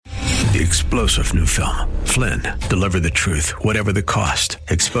the explosive new film, Flynn, Deliver the Truth, Whatever the Cost,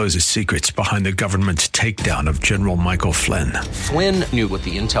 exposes secrets behind the government's takedown of General Michael Flynn. Flynn knew what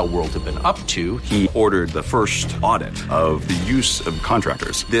the intel world had been up to. He ordered the first audit of the use of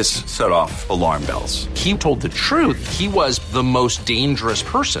contractors. This set off alarm bells. He told the truth. He was the most dangerous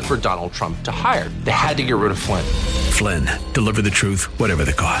person for Donald Trump to hire. They had to get rid of Flynn. Flynn, Deliver the Truth, Whatever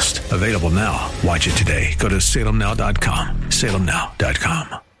the Cost. Available now. Watch it today. Go to salemnow.com.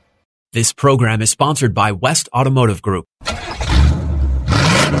 salemnow.com. This program is sponsored by West Automotive Group.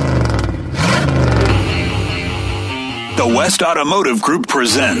 The West Automotive Group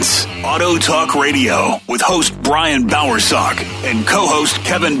presents Auto Talk Radio with host Brian Bowersock and co-host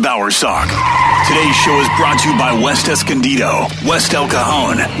Kevin Bowersock. Today's show is brought to you by West Escondido, West El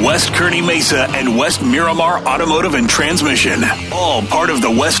Cajon, West Kearny Mesa, and West Miramar Automotive and Transmission. All part of the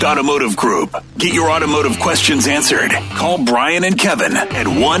West Automotive Group. Get your automotive questions answered. Call Brian and Kevin at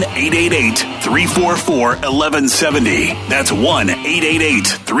 1-888-344-1170. That's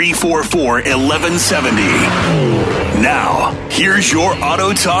 1-888-344-1170. Now, here's your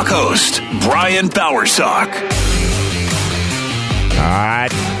Auto Talk host, Brian Bowersock. All right.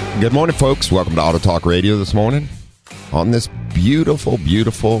 Good morning, folks. Welcome to Auto Talk Radio this morning on this beautiful,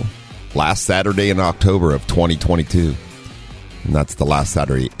 beautiful last Saturday in October of 2022. And that's the last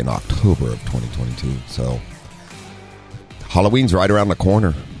Saturday in October of 2022. So, Halloween's right around the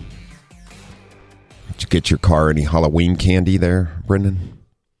corner. Did you get your car any Halloween candy there, Brendan?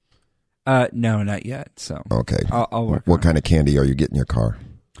 No, not yet. So okay, I'll work. What kind of candy are you getting in your car?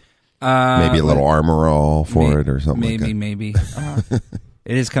 Maybe a little Armor All for it or something. Maybe.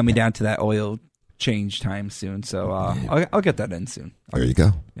 It is coming down to that oil change time soon, so I'll get that in soon. There you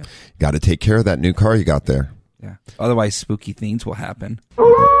go. Yeah. Got to take care of that new car you got there. Yeah. Otherwise, spooky things will happen.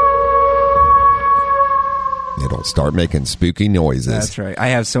 It'll start making spooky noises. That's right. I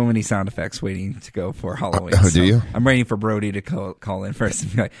have so many sound effects waiting to go for Halloween. Do you? I'm waiting for Brody to call in first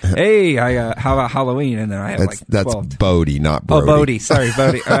and be like, "Hey, how about Halloween?" And then I have that's 12. Bodie, not Brody. Oh, Bodie. Sorry,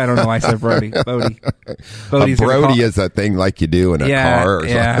 Bodie. I don't know why I said Brody. Bodie. Brody is a thing like you do in a car or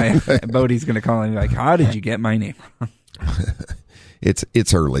something. Yeah. Bodie's going to call and be like, "How did you get my name?"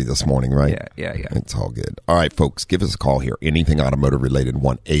 It's early this morning, right? Yeah. It's all good. All right, folks, give us a call here. Anything automotive related,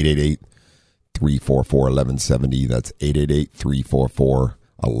 1-888-344-1170. That's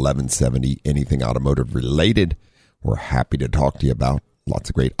 888-344-1170. Anything automotive related, we're happy to talk to you about. Lots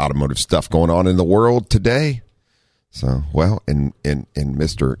of great automotive stuff going on in the world today. So, well, and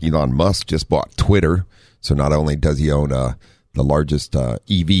Mr. Elon Musk just bought Twitter. So not only does he own the largest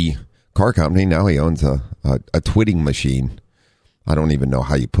EV car company, now he owns a twitting machine. I don't even know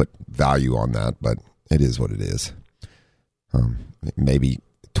how you put value on that, but it is what it is. Maybe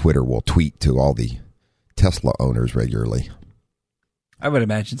Twitter will tweet to all the Tesla owners regularly. I would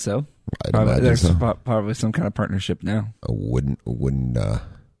imagine so. There's probably some kind of partnership now. Wouldn't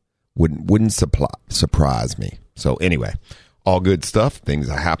surprise me. So anyway, all good stuff. Things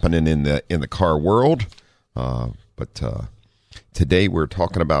are happening in the car world. But today we're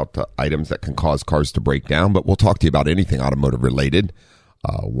talking about items that can cause cars to break down. But we'll talk to you about anything automotive related.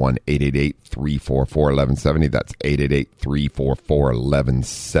 1-888-344-1170. That's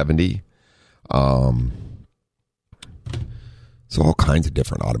 888-344-1170. So all kinds of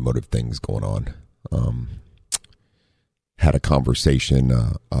different automotive things going on. Had a conversation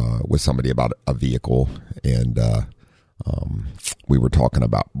with somebody about a vehicle, and we were talking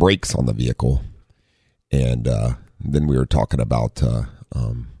about brakes on the vehicle, and then we were talking about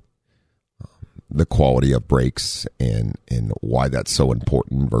the quality of brakes and why that's so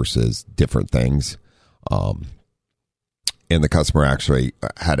important versus different things. And the customer actually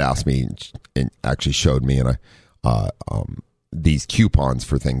had asked me and actually showed me these coupons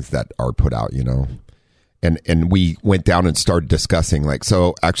for things that are put out, and we went down and started discussing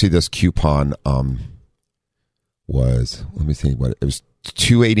so actually this coupon was, let me see what it was,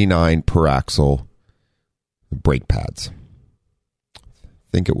 $289 per axle brake pads. I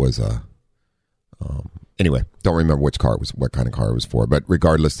think it was anyway, don't remember which car it was, what kind of car it was for, but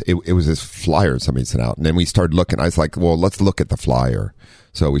regardless, it was this flyer somebody sent out, and then we started looking. I was like, well, let's look at the flyer.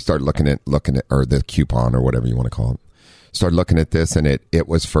 So we started looking at or the coupon or whatever you want to call it. Started looking at this, and it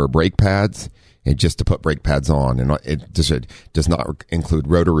was for brake pads and just to put brake pads on, and it does not include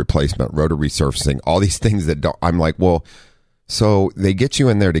rotor replacement, rotor resurfacing, all these things that don't. I'm like, well, so they get you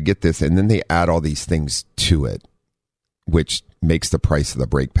in there to get this, and then they add all these things to it, which makes the price of the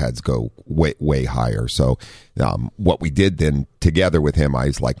brake pads go way, way higher. So what we did then together with him, I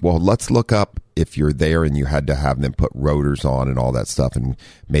was like, well, let's look up if you're there and you had to have them put rotors on and all that stuff, and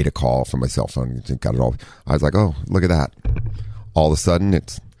made a call from my cell phone and got it all. I was like, oh, look at that. All of a sudden,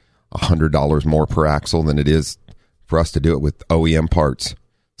 it's $100 more per axle than it is for us to do it with OEM parts.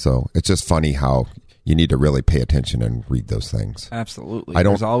 So it's just funny how you need to really pay attention and read those things. Absolutely.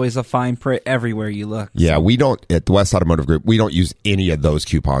 There's always a fine print everywhere you look. Yeah, we don't, at the West Automotive Group, we don't use any of those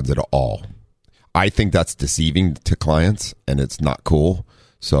coupons at all. I think that's deceiving to clients, and it's not cool.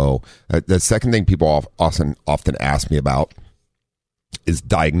 So the second thing people often ask me about is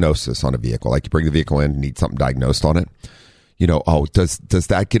diagnosis on a vehicle. Like you bring the vehicle in and need something diagnosed on it. Does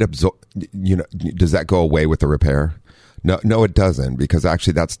that get absorbed? Does that go away with the repair? No, it doesn't, because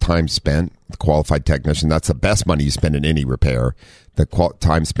actually that's time spent. The qualified technician, that's the best money you spend in any repair. The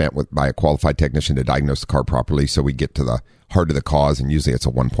time spent by a qualified technician to diagnose the car properly, so we get to the heart of the cause, and usually it's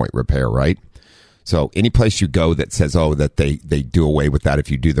a 1-point repair, right? So any place you go that says, that they do away with that if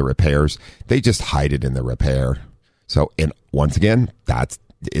you do the repairs, they just hide it in the repair. So, and once again,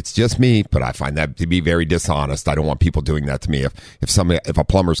 it's just me, but I find that to be very dishonest. I don't want people doing that to me. If a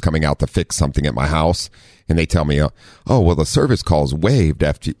plumber's coming out to fix something at my house and they tell me, the service call is waived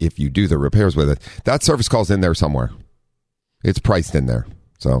if you do the repairs with it, that service call's in there somewhere. It's priced in there.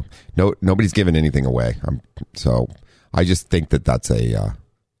 So nobody's giving anything away. So I just think that's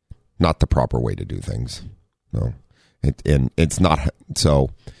not the proper way to do things. No, and it's not.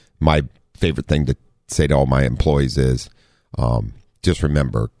 So my favorite thing to say to all my employees is, just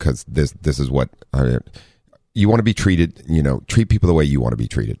remember, because this is what you want to be treated. Treat people the way you want to be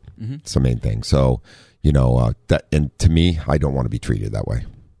treated. Mm-hmm. It's the main thing. So that, and to me, I don't want to be treated that way.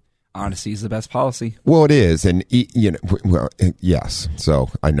 Honesty is the best policy. Well, it is, and yes. So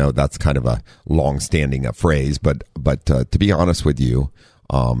I know that's kind of a long-standing phrase, but to be honest with you,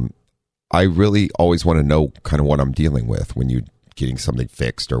 I really always want to know kind of what I'm dealing with when you're getting something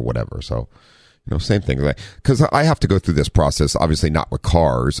fixed or whatever. So, same thing. Because I have to go through this process, obviously not with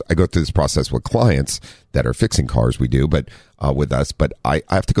cars. I go through this process with clients that are fixing cars, we do, but with us. But I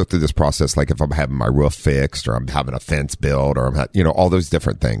have to go through this process like if I'm having my roof fixed or I'm having a fence built or I'm all those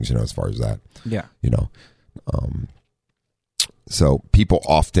different things, as far as that. Yeah. So people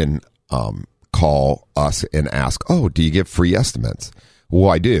often call us and ask, do you give free estimates? Well,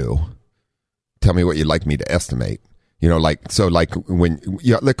 I do. Tell me what you'd like me to estimate. When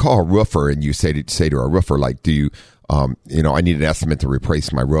they call a roofer and you say to a roofer, like, do you, I need an estimate to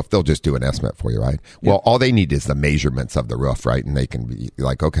replace my roof. They'll just do an estimate for you, right? Yeah. Well, all they need is the measurements of the roof, right? And they can be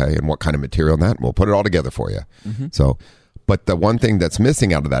like, okay, and what kind of material and that? And we'll put it all together for you. Mm-hmm. So, but the one thing that's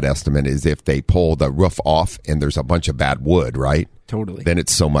missing out of that estimate is if they pull the roof off and there's a bunch of bad wood, right? Totally. Then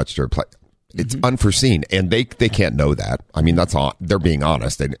it's so much to replace. It's unforeseen, and they can't know that. I mean, they're being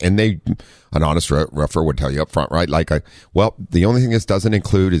honest, and an honest roofer would tell you up front, right? The only thing this doesn't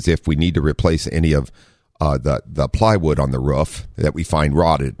include is if we need to replace any of the plywood on the roof that we find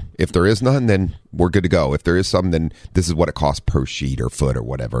rotted. If there is none, then we're good to go. If there is some, then this is what it costs per sheet or foot or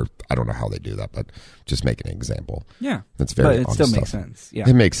whatever. I don't know how they do that, but just making an example. Yeah, that's very. But it still makes sense. Yeah,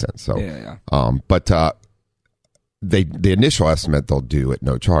 it makes sense. So, yeah. The initial estimate they'll do at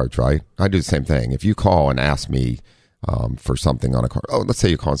no charge, right? I do the same thing. If you call and ask me for something on a car, let's say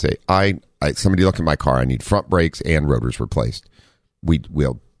you call and say, somebody look at my car, I need front brakes and rotors replaced.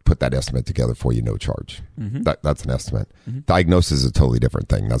 We'll put that estimate together for you, no charge. Mm-hmm. That's an estimate. Mm-hmm. Diagnosis is a totally different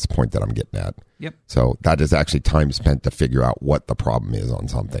thing. That's the point that I'm getting at. Yep. So that is actually time spent to figure out what the problem is on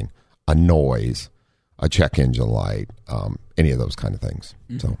something, a noise, a check engine light, any of those kind of things.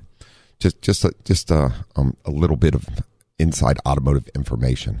 Mm-hmm. So. Just a little bit of inside automotive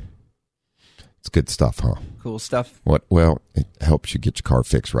information. It's good stuff, huh? Cool stuff. Well, it helps you get your car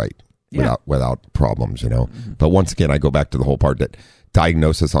fixed right without problems, Mm-hmm. But once again, I go back to the whole part that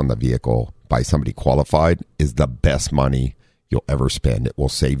diagnosis on the vehicle by somebody qualified is the best money you'll ever spend. It will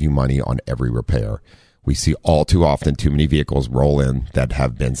save you money on every repair. We see all too often too many vehicles roll in that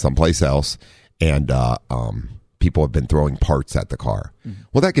have been someplace else, and people have been throwing parts at the car. Mm-hmm.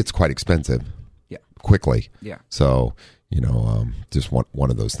 Well, that gets quite expensive. Yeah. Quickly. Yeah. So, just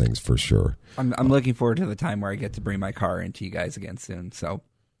one of those things for sure. I'm looking forward to the time where I get to bring my car into you guys again soon. So,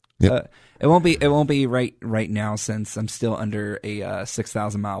 yep. It won't be right now since I'm still under a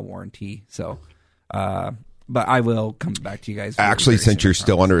 6,000 mile warranty. So, but I will come back to you guys. Actually, since you're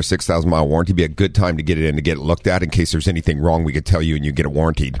still under a 6,000 mile warranty, be a good time to get it in to get it looked at in case there's anything wrong. We could tell you and you get it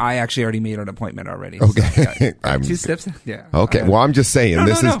warranted. I actually already made an appointment already. Okay, so 2 steps. Yeah. Okay. Well, I'm just saying No.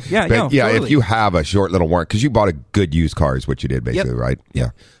 Totally. If you have a short little warranty, because you bought a good used car, is what you did basically, right?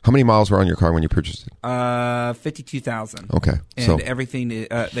 Yeah. How many miles were on your car when you purchased it? 52,000. Okay. And everything.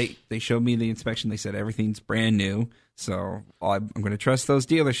 They showed me the inspection. They said everything's brand new. So I'm going to trust those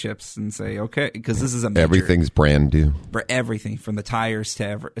dealerships and say, okay, because this is a major, everything's brand new. For everything from the tires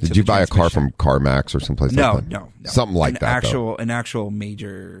to Did you buy a car from CarMax or someplace like that? No. Something like that. An actual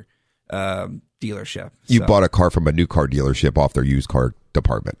major dealership. You bought a car from a new car dealership off their used car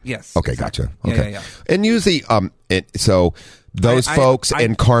department. Yes. Okay, exactly. gotcha. Okay. Yeah. And usually, so those folks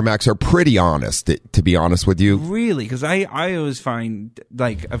in CarMax are pretty honest, to be honest with you. Really? Because I always find,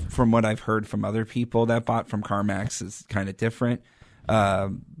 like, from what I've heard from other people that bought from CarMax is kind of different.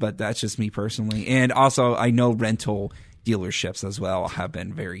 But that's just me personally. And also, I know rental dealerships as well have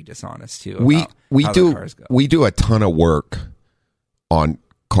been very dishonest too. We do a ton of work on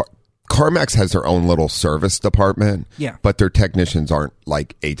CarMax has their own little service department. Yeah. But their technicians aren't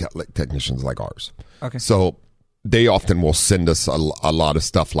like technicians like ours. Okay. So they often will send us a lot of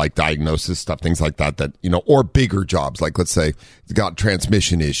stuff like diagnosis stuff, things like that, or bigger jobs. Like, let's say it's got a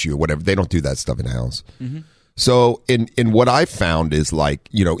transmission issue or whatever. They don't do that stuff in house. Mm-hmm. So in what I found is like,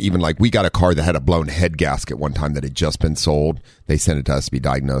 even like we got a car that had a blown head gasket one time that had just been sold. They sent it to us to be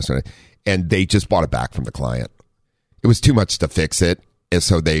diagnosed and they just bought it back from the client. It was too much to fix it. And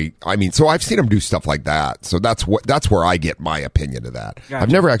so so I've seen them do stuff like that. So that's where I get my opinion of that. Gotcha.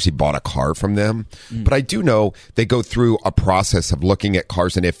 I've never actually bought a car from them, but I do know they go through a process of looking at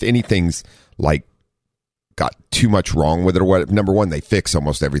cars. And if anything's like got too much wrong with it or what, number one, they fix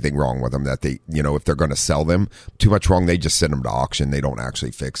almost everything wrong with them that they, if they're going to sell them too much wrong, they just send them to auction. They don't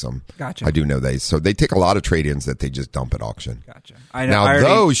actually fix them. Gotcha. I do know so they take a lot of trade-ins that they just dump at auction. Gotcha.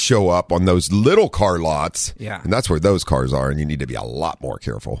 Those show up on those little car lots. Yeah. And that's where those cars are. And you need to be a lot more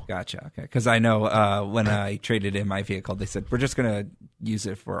careful. Gotcha. Okay. Cause I know, when I traded in my vehicle, they said, we're just going to use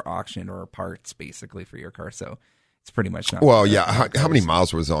it for auction or parts basically for your car. So it's pretty much not. Well, yeah. How many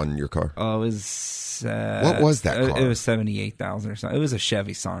miles was on your car? Oh, it was. What was that car? It was 78,000 or something. It was a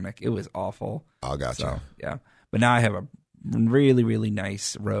Chevy Sonic. It was awful. Oh, gotcha. So, yeah. But now I have a really, really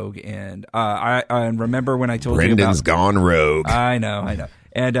nice Rogue. And I remember when I told you about... Brendan's gone rogue. I know.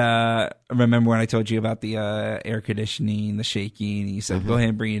 And remember when I told you about the air conditioning, the shaking, and you said, go ahead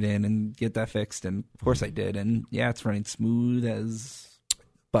and bring it in and get that fixed. And of course I did. And yeah, it's running smooth as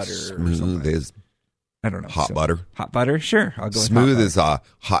butter. Smooth as... I don't know. Hot butter? Hot butter? Sure. I'll go with smooth as a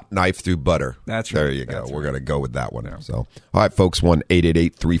hot knife through butter. That's right. There you go. We're going to go with that one. Yeah. So, all right, folks,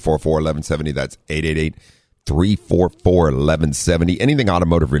 1-888-344-1170. That's 888-344-1170. Anything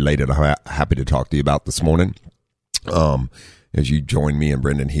automotive related, I'm happy to talk to you about this morning. As you join me and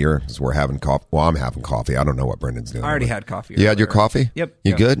Brendan here, as we're having coffee. Well, I'm having coffee. I don't know what Brendan's doing. I already had coffee. You had your coffee? Yep.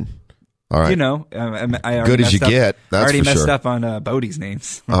 You good? All right. I good as you get. That's I already for messed sure. up on Bodie's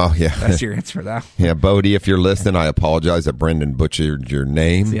names. Oh, yeah. That's your answer for that. Yeah, Bodie, if you're listening, I apologize that Brendan butchered your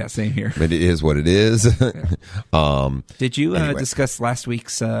name. Yeah, same here. But it is what it is. Yeah. Did you anyway. discuss last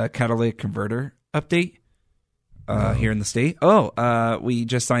week's catalytic converter update here in the state? We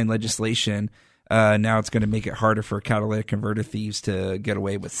just signed legislation. Now it's going to make it harder for catalytic converter thieves to get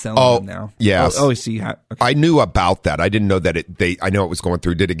away with selling them now. Yes. Okay. I knew about that. I didn't know that I know it was going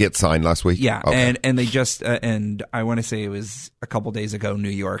through. Did it get signed last week? Yeah. Okay. And they just, and I want to say it was a couple days ago, New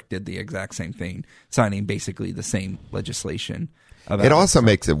York did the exact same thing, signing basically the same legislation. It also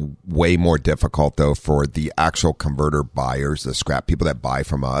makes it way more difficult, though, for the actual converter buyers, the scrap people that buy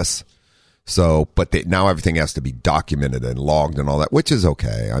from us. So, but now everything has to be documented and logged and all that, which is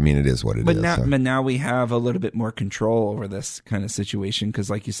okay. I mean, it is what it is. But now we have a little bit more control over this kind of situation because,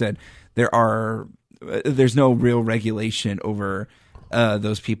 like you said, there's no real regulation over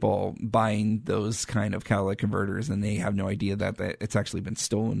those people buying those kind of catalytic converters, and they have no idea that it's actually been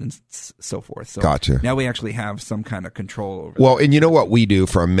stolen and so forth. So gotcha. Now we actually have some kind of control over that. And you know what we do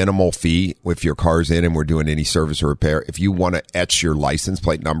for a minimal fee if your car's in and we're doing any service or repair? If you want to etch your license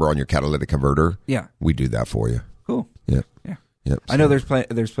plate number on your catalytic converter, yeah, we do that for you. Cool. Yeah. Yeah. Yep, I know there's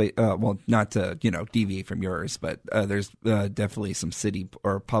well, not to deviate from yours, but there's definitely some city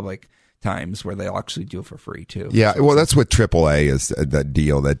or public times where they'll actually do it for free too. Yeah, well, that's what AAA is, that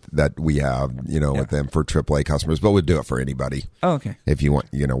deal that we have, with them for AAA customers, but we'll do it for anybody. Oh, okay. If you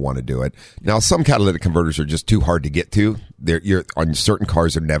want to do it. Now, some catalytic converters are just too hard to get to. You're on certain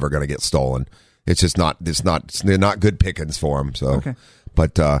cars are never going to get stolen. It's just not. They're not good pickings for them. So, okay.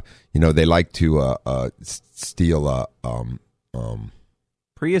 But they like to steal.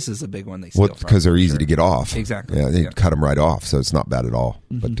 Prius is a big one they steal from. Because they're easy to get off. Exactly. Yeah, they cut them right off, so it's not bad at all.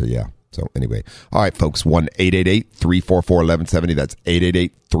 Mm-hmm. But yeah. So anyway, all right, folks, 1-888-344-1170. That's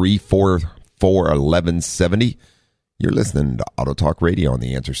 888-344-1170. You're listening to Auto Talk Radio on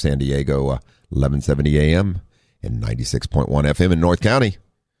The Answer San Diego, 1170 AM and 96.1 FM in North County.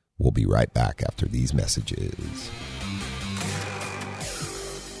 We'll be right back after these messages.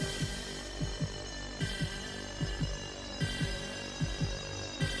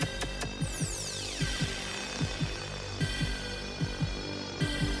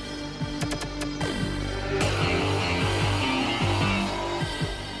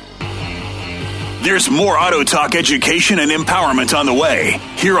 There's more Auto Talk education and empowerment on the way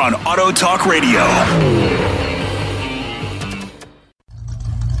here on Auto Talk Radio.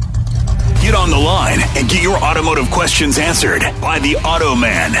 Get on the line and get your automotive questions answered by the Auto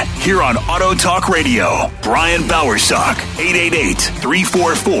Man here on Auto Talk Radio. Brian Bowersock,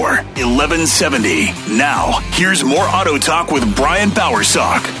 888-344-1170. Now, here's more Auto Talk with Brian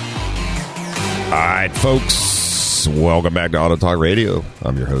Bowersock. All right, folks, welcome back to Auto Talk Radio.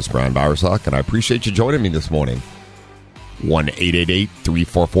 I'm your host, Brian Bowersock, and I appreciate you joining me this morning.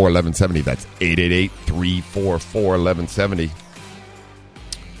 1-888-344-1170. That's 888-344-1170.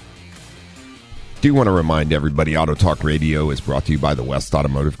 Do want to remind everybody, Auto Talk Radio is brought to you by the West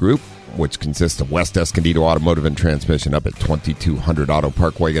Automotive Group, which consists of West Escondido Automotive and Transmission up at 2200 Auto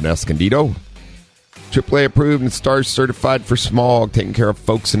Parkway in Escondido. AAA approved and STAR certified for smog, taking care of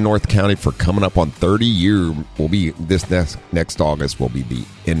folks in North County for coming up on 30 year. Will be this next August will be the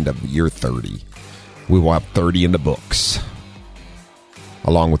end of year 30. We will have 30 in the books.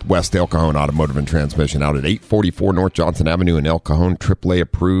 Along with West El Cajon Automotive and Transmission out at 844 North Johnson Avenue in El Cajon, AAA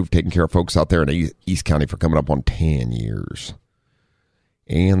approved, taking care of folks out there in East County for coming up on 10 years.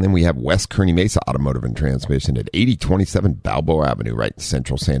 And then we have West Kearny Mesa Automotive and Transmission at 8027 Balboa Avenue, right in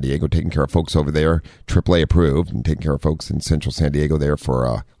Central San Diego, taking care of folks over there, AAA approved, and taking care of folks in Central San Diego there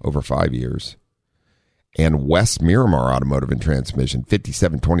for over 5 years. And West Miramar Automotive and Transmission,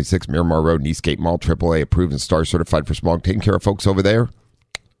 5726 Miramar Road in Eastgate Mall, AAA approved and STAR certified for smog, taking care of folks over there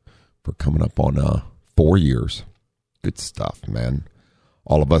for coming up on 4 years. Good stuff, man.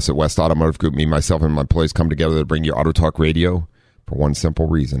 All of us at West Automotive Group, me, myself, and my employees come together to bring you Auto Talk Radio for one simple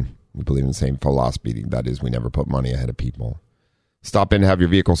reason. We believe in the same philosophy. That is, we never put money ahead of people. Stop in to have your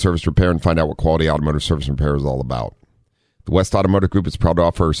vehicle service repair and find out what quality automotive service and repair is all about. The West Automotive Group is proud to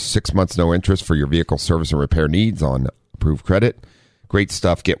offer 6 months no interest for your vehicle service and repair needs on approved credit. Great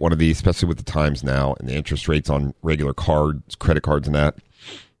stuff. Get one of these, especially with the times now and the interest rates on regular cards, credit cards and that.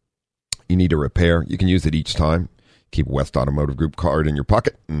 You need a repair. You can use it each time. Keep a West Automotive Group card in your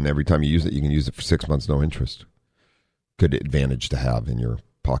pocket, and every time you use it, you can use it for 6 months, no interest. Good advantage to have in your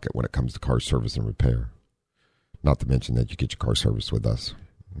pocket when it comes to car service and repair. Not to mention that you get your car serviced with us.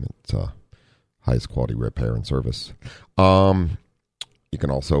 It's highest quality repair and service. You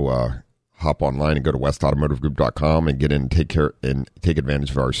can also hop online and go to westautomotivegroup.com and get in and take advantage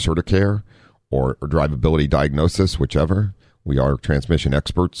of our CertiCare or drivability diagnosis, whichever. We are transmission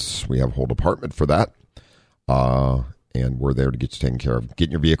experts. We have a whole department for that. And we're there to get you taken care of.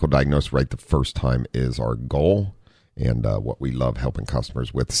 Getting your vehicle diagnosed right the first time is our goal. And what we love helping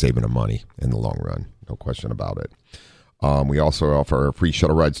customers with, saving them money in the long run. No question about it. We also offer free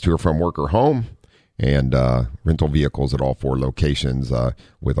shuttle rides to or from work or home and rental vehicles at all 4 locations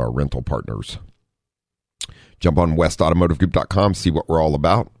with our rental partners. Jump on westautomotivegroup.com, see what we're all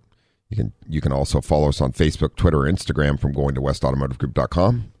about. You can also follow us on Facebook, Twitter, Instagram from going to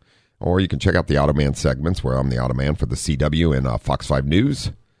westautomotivegroup.com. Or you can check out the Automan segments where I'm the Automan for the CW and Fox 5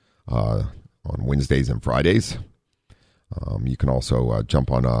 News on Wednesdays and Fridays. You can also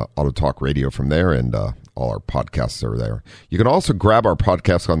jump on Auto Talk Radio from there, and all our podcasts are there. You can also grab our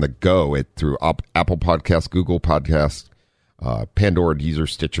podcasts on the go through Apple Podcasts, Google Podcasts, Pandora, Deezer,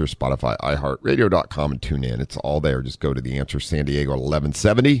 Stitcher, Spotify, iHeartRadio.com, and tune in. It's all there. Just go to The Answer San Diego at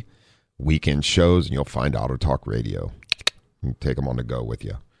 1170, weekend shows, and you'll find Auto Talk Radio. You can take them on the go with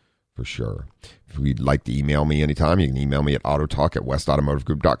you, for sure. If you'd like to email me anytime, you can email me at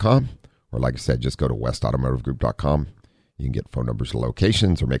autotalk@westautomotivegroup.com. Or like I said, just go to westautomotivegroup.com. You can get phone numbers,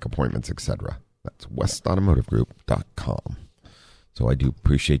 locations, or make appointments, etc. That's westautomotivegroup.com. So I do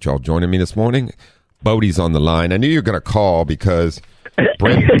appreciate y'all joining me this morning. Bodie's on the line. I knew you were going to call because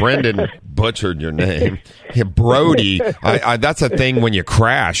Brendan butchered your name. Yeah, Brody. That's a thing when you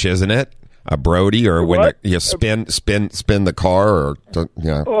crash, isn't it? A Brody, or when you spin the car, or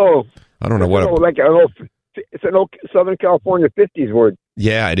yeah. Oh, I don't know what. It's an old Southern California 50s word.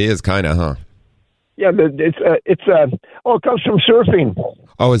 Yeah, it is kind of, huh? Yeah, it comes from surfing.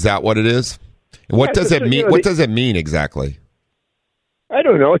 Oh, is that what it is? What does it mean? What does it mean exactly? I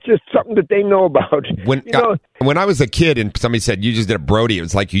don't know. It's just something that they know about. When I was a kid and somebody said you just did a Brody, it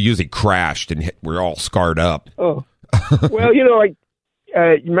was like you usually crashed and we're all scarred up. Oh, well, you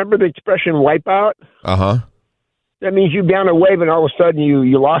remember the expression "wipeout"? That means you've been on a wave and all of a sudden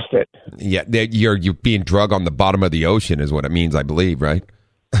you lost it. Yeah, you're being drug on the bottom of the ocean is what it means, I believe, right?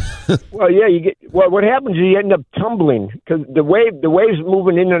 Well, yeah, what happens is you end up tumbling because the wave's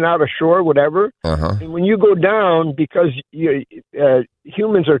moving in and out of shore, whatever. And when you go down, because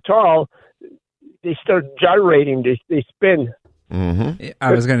humans are tall, they start gyrating. They spin.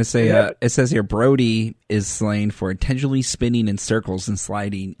 I was going to say, it says here, Brody is slang for intentionally spinning in circles and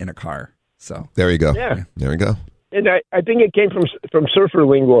sliding in a car. So there you go. Yeah. There we go. And I think it came from surfer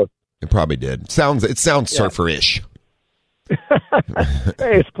lingo. It probably did. It sounds surfer-ish. Hey,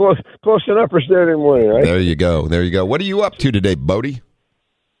 it's close enough for Saturday morning, right? There you go. What are you up to today, Bodie?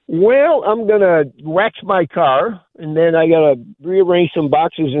 Well, I'm gonna wax my car, and then I gotta rearrange some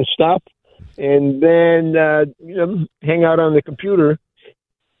boxes and stuff, and then hang out on the computer.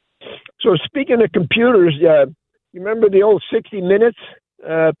 So speaking of computers, you remember the old 60 Minutes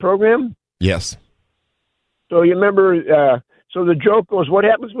program? Yes. So you remember? So the joke goes, "What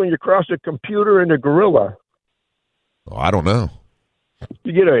happens when you cross a computer and a gorilla?" Oh, I don't know.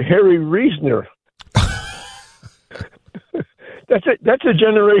 You get a Harry Reasoner. That's a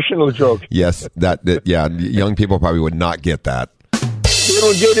generational joke. Yes, that young people probably would not get that. They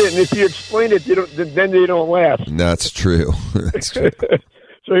don't get it, and if you explain it, then they don't laugh. That's true. That's true.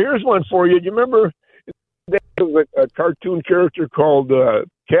 So here's one for you. Do you remember there was a cartoon character called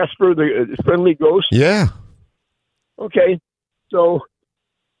Casper the Friendly Ghost? Yeah. Okay, so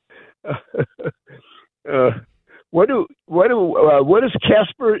what does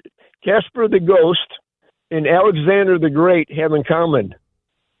Casper the Ghost and Alexander the Great have in common?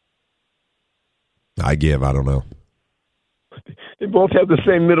 I don't know. They both have the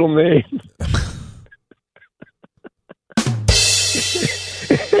same middle name.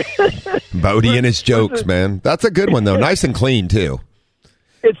 Bodie and his jokes, man. That's a good one though. Nice and clean too.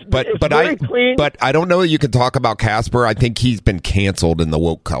 It's very clean. But I don't know that you can talk about Casper. I think he's been canceled in the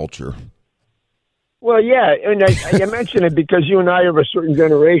woke culture. Well, yeah, and I mention it because you and I are of a certain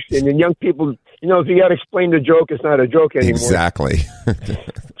generation, and young people, if you got to explain the joke, it's not a joke anymore. Exactly.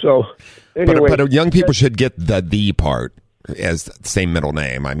 So, anyway. But young people should get the part as the same middle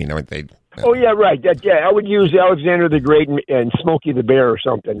name. I mean, they... Oh, yeah, right. I would use Alexander the Great and Smokey the Bear or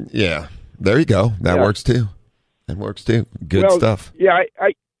something. Yeah, there you go. That works too. Good stuff. Yeah,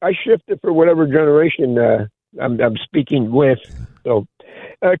 I shifted for whatever generation I'm speaking with. So,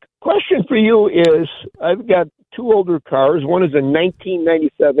 question for you is, I've got two older cars. One is a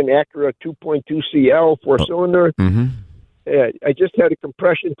 1997 Acura 2.2 CL four-cylinder. Mm-hmm. I just had a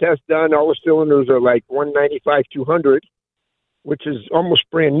compression test done. All the cylinders are like 195, 200, which is almost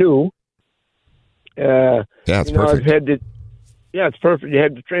brand new. It's perfect. It's perfect. You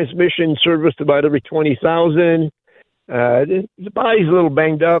had the transmission serviced about every 20,000. The body's a little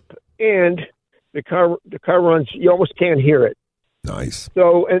banged up, and the car runs. You almost can't hear it. Nice.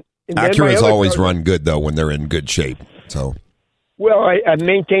 So, and Acuras always run good though when they're in good shape. So, well, I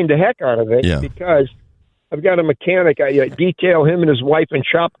maintained the heck out of it because I've got a mechanic. I detail him and his wife in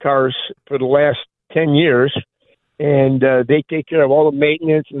shop cars for the last 10 years, and they take care of all the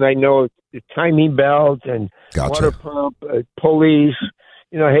maintenance. And I know the timing belts and water pump, pulleys.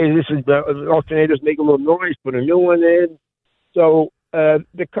 Hey, this is the alternators make a little noise. Put a new one in. So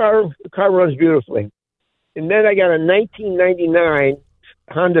the car runs beautifully. And then I got a 1999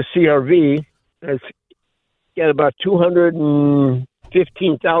 Honda CR-V. It's got about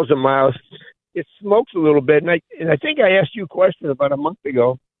 215,000 miles. It smokes a little bit, and I think I asked you a question about a month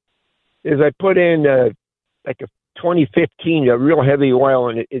ago. Is I put in like a 2015 a real heavy oil,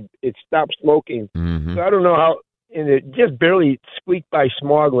 and it stopped smoking. Mm-hmm. So I don't know how. And it just barely squeaked by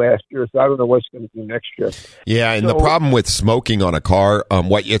smog last year, so I don't know what's going to do next year. Yeah, and the problem with smoking on a car,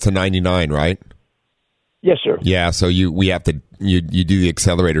 it's a 99, right? Yes, sir. Yeah, so we have to you do the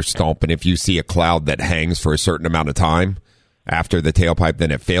accelerator stomp, and if you see a cloud that hangs for a certain amount of time after the tailpipe, then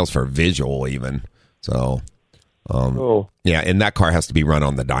it fails for visual even. So, yeah, and that car has to be run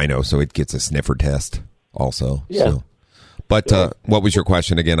on the dyno, so it gets a sniffer test also. Yeah. So. But what was your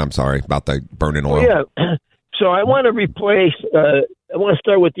question again? I'm sorry about the burning oil. Yeah. So I want to replace. I want to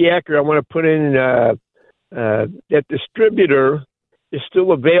start with the Acura. I want to put in that distributor is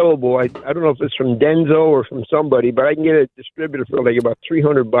still available. I don't know if it's from Denso or from somebody, but I can get a distributor for like about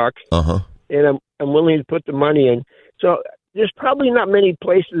 $300. Uh-huh. And I'm willing to put the money in. So there's probably not many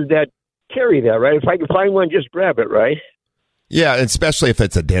places that carry that, right? If I can find one, just grab it, right? Yeah, especially if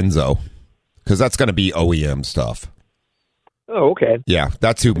it's a Denso, because that's going to be OEM stuff. Oh, okay. Yeah,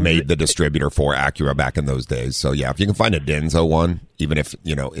 that's who made the distributor for Acura back in those days. So yeah, if you can find a Denso one, even if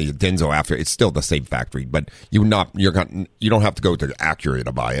Denso after, it's still the same factory, but you don't have to go to Acura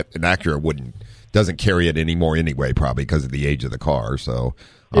to buy it, and Acura doesn't carry it anymore anyway, probably because of the age of the car. So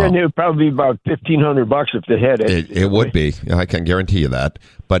yeah, and it would probably be about $1,500 if they had it. It would be. I can guarantee you that.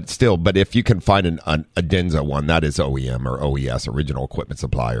 But still, if you can find a Denso one, that is OEM or OES, original equipment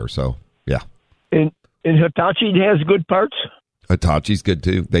supplier. So yeah. And Hitachi has good parts. Hitachi's good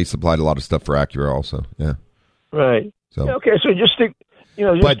too. They supplied a lot of stuff for Acura also. Yeah. Right. So okay, so just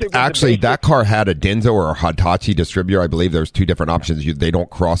But actually, that car had a Denso or a Hitachi distributor. I believe there's two different options. They don't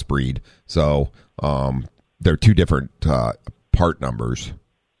crossbreed, so they're two different part numbers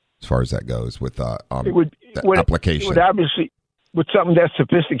as far as that goes with the application. It would obviously, with something that's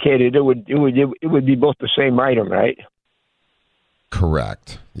sophisticated, it would be both the same item, right?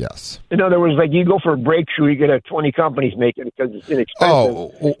 Correct. Yes. In other words, like you go for a brake shoe, you get 20 companies making it because it's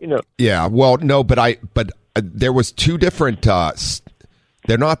inexpensive. Yeah. Well, no, but there was two different.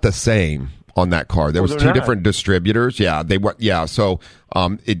 They're not the same on that car. There was two different distributors. Yeah, they were. Yeah, so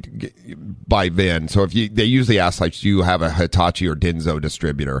by then. So if they usually ask like, do you have a Hitachi or Denso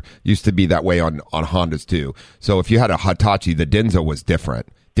distributor? Used to be that way on Hondas too. So if you had a Hitachi, the Denso was different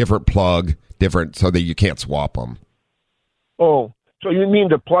plug, different, so that you can't swap them. Oh. So you mean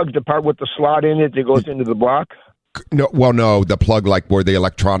the plug, the part with the slot in it that goes into the block? No, the plug like where the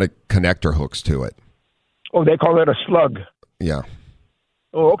electronic connector hooks to it. Oh, they call that a slug. Yeah.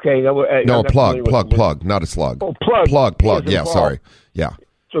 Oh, okay. No, plug, not a slug. Oh, plug. Yeah, sorry. Yeah.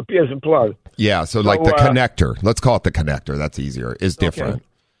 So P as in plug. Yeah, so like the connector, let's call it the connector, that's easier, is different. Okay.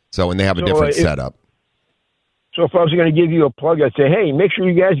 So, and they have a different setup. So if I was going to give you a plug, I'd say, hey, make sure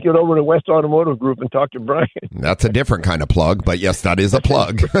you guys get over to West Automotive Group and talk to Brian. That's a different kind of plug, but yes, that is a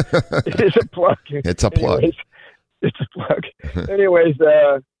plug. It is a plug. It's a plug. It's a plug. Anyways,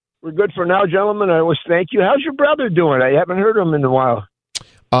 we're good for now, gentlemen. I always thank you. How's your brother doing? I haven't heard of him in a while.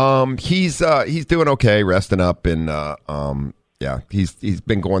 He's doing okay, resting up, and he's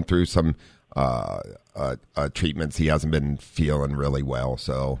been going through some treatments. He hasn't been feeling really well,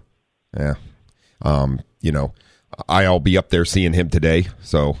 so yeah. I'll be up there seeing him today,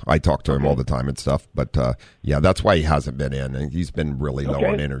 so I talk to him all the time and stuff. But that's why he hasn't been in, and he's been really low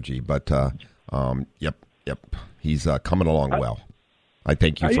on energy. But yep, he's coming along well. I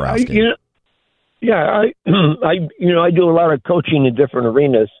thank you for asking. I do a lot of coaching in different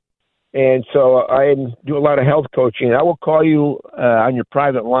arenas, and so I do a lot of health coaching. I will call you on your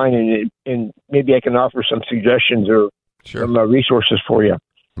private line, and maybe I can offer some suggestions or some resources for you.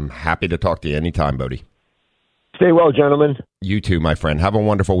 I'm happy to talk to you anytime, Bodie. Stay well, gentlemen. You too, my friend. Have a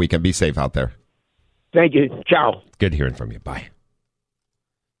wonderful weekend. Be safe out there. Thank you. Ciao. Good hearing from you. Bye.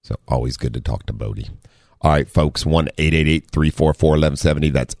 So always good to talk to Bodie. All right, folks,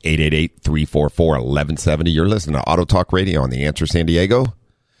 1-888-344-1170. That's 888-344-1170. You're listening to Auto Talk Radio on The Answer San Diego,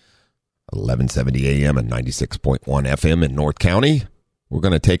 1170 AM and 96.1 FM in North County. We're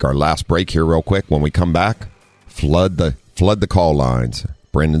going to take our last break here real quick. When we come back, flood the call lines.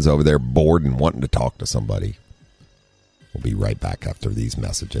 Brendan's over there bored and wanting to talk to somebody. We'll be right back after these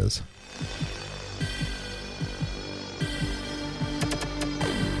messages.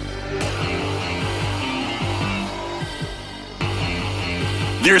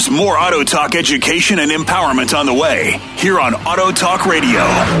 There's more Auto Talk education and empowerment on the way here on Auto Talk Radio.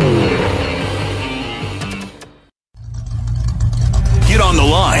 Get on the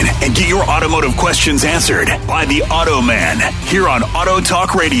line and get your automotive questions answered by the Auto Man here on Auto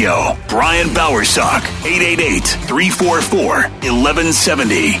Talk Radio. Brian Bowersock,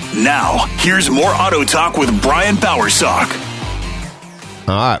 888-344-1170. Now, here's more Auto Talk with Brian Bowersock.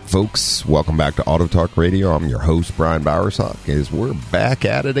 All right, folks, welcome back to Auto Talk Radio. I'm your host, Brian Bowersock, as we're back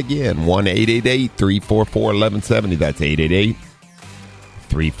at it again. 1-888-344-1170. That's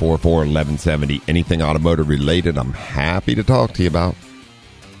 888-344-1170. Anything automotive related, I'm happy to talk to you about.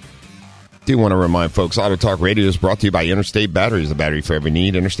 Do want to remind folks, Auto Talk Radio is brought to you by Interstate Batteries, a battery for every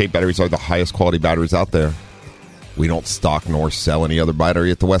need. Interstate Batteries are the highest quality batteries out there. We don't stock nor sell any other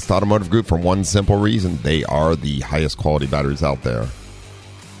battery at the West Automotive Group for one simple reason. They are the highest quality batteries out there.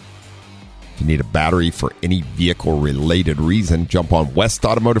 If you need a battery for any vehicle-related reason, jump on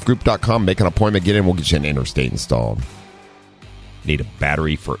westautomotivegroup.com, make an appointment, get in, we'll get you an Interstate installed. Need a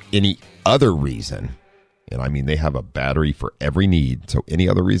battery for any other reason, and I mean they have a battery for every need, so any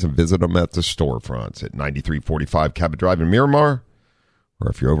other reason, visit them at the storefronts at 9345 Cabot Drive in Miramar,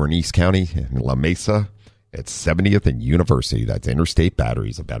 or if you're over in East County in La Mesa, it's 70th and University. That's Interstate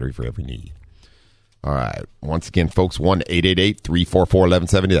Batteries, a battery for every need. All right. Once again, folks,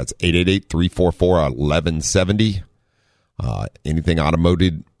 1-888-344-1170. That's 888-344-1170. Anything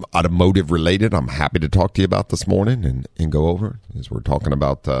automotive related, I'm happy to talk to you about this morning and go over, as we're talking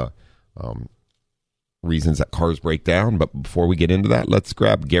about reasons that cars break down. But before we get into that, let's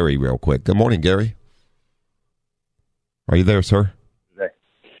grab Gary real quick. Good morning, Gary. Are you there, sir?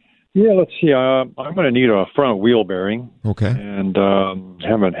 Yeah, let's see. I'm going to need a front wheel bearing. Okay. And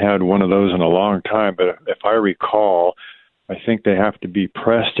haven't had one of those in a long time, but if I recall, I think they have to be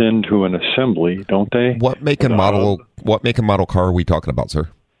pressed into an assembly, don't they? What make and model car are we talking about, sir?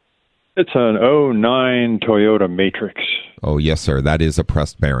 It's an 09 Toyota Matrix. Oh, yes, sir. That is a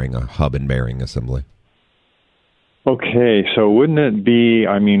pressed bearing, a hub and bearing assembly. Okay, so wouldn't it be,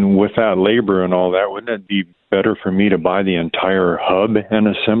 I mean, with that labor and all that, wouldn't it be better for me to buy the entire hub and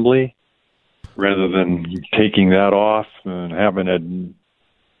assembly rather than taking that off and having it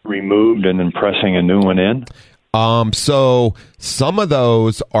removed and then pressing a new one in? So some of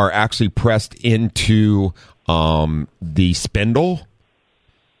those are actually pressed into the spindle.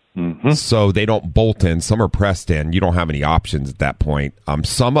 Mm-hmm. So they don't bolt in. Some are pressed in. You don't have any options at that point.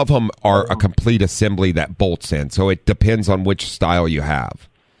 Some of them are a complete assembly that bolts in. So it depends on which style you have.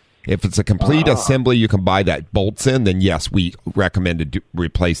 If it's a complete assembly you can buy that bolts in, then yes, we recommend to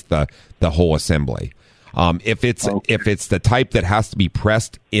replace the whole assembly. If it's the type that has to be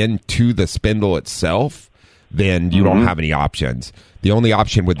pressed into the spindle itself, then you don't have any options. The only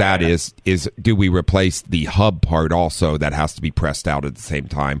option with that is do we replace the hub part also that has to be pressed out at the same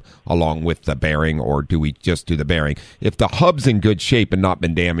time along with the bearing, or do we just do the bearing? If the hub's in good shape and not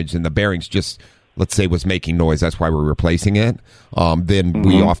been damaged and the bearing's just, let's say, was making noise, that's why we're replacing it, then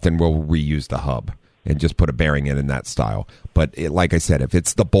we often will reuse the hub and just put a bearing in that style. But like I said, if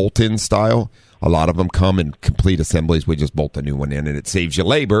it's the bolt-in style, a lot of them come in complete assemblies. We just bolt a new one in, and it saves you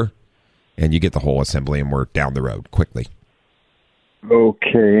labor, and you get the whole assembly, and we're down the road quickly.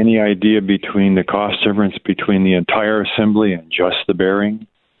 Okay. Any idea between the cost difference between the entire assembly and just the bearing?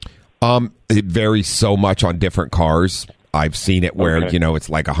 It varies so much on different cars. I've seen it where, it's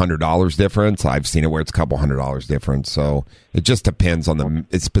like $100 difference. I've seen it where it's a couple $100 difference. So it just depends on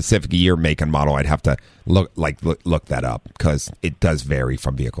the specific year, make, and model. I'd have to look that up because it does vary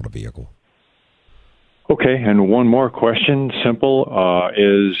from vehicle to vehicle. Okay. And one more question, simple.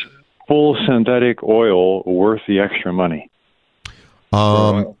 Is full synthetic oil worth the extra money?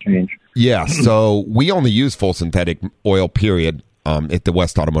 Yeah, so we only use full synthetic oil, period, at the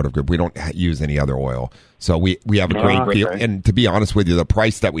West Automotive Group. We don't use any other oil. So we have a great deal. And to be honest with you, the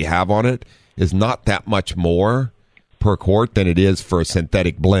price that we have on it is not that much more per quart than it is for a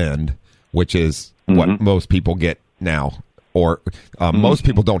synthetic blend, which is what most people get now. Or most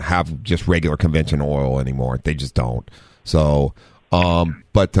people don't have just regular conventional oil anymore. They just don't. So,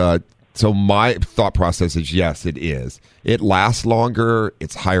 so my thought process is, yes, it is. It lasts longer.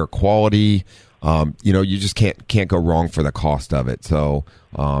 It's higher quality. You just can't go wrong for the cost of it. So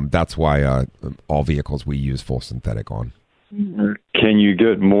that's why all vehicles we use full synthetic on. Can you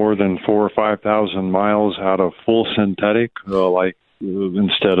get more than 4,000 or 5,000 miles out of full synthetic,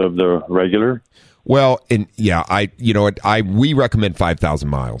 instead of the regular? Well, we recommend 5,000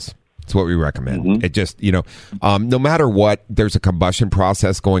 miles. That's what we recommend. It just, no matter what, there's a combustion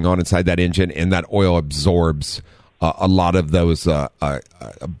process going on inside that engine, and that oil absorbs a lot of those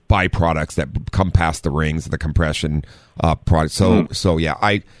byproducts that come past the rings, the compression products. So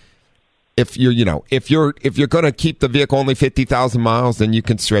yeah, if you're going to keep the vehicle only 50,000 miles, then you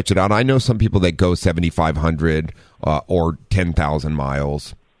can stretch it out. I know some people that go 7,500 or 10,000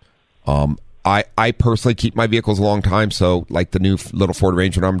 miles. I personally keep my vehicles a long time, so like the new little Ford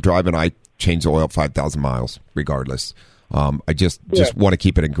Ranger I'm driving, I change the oil 5,000 miles regardless. I just want to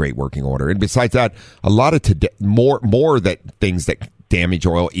keep it in great working order. And besides that, a lot of more that things that damage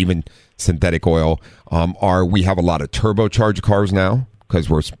oil, even synthetic oil, we have a lot of turbocharged cars now because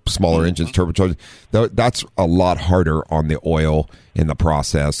we're smaller engines, turbocharged. That's a lot harder on the oil in the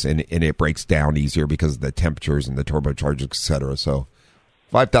process, and it breaks down easier because of the temperatures and the turbochargers, et cetera. So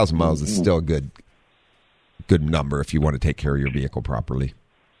 5,000 miles is still a good number if you want to take care of your vehicle properly.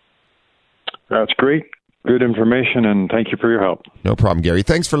 That's great. Good information, and thank you for your help. No problem, Gary.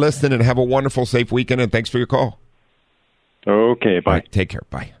 Thanks for listening, and have a wonderful, safe weekend, and thanks for your call. Okay, bye. Right, take care.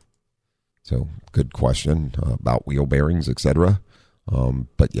 Bye. So, good question about wheel bearings, etc.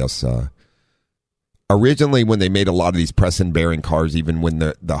 But yes, originally when they made a lot of these press and bearing cars, even when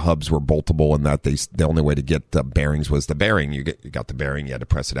the hubs were boltable and that the only way to get the bearings was the bearing. You got the bearing, you had to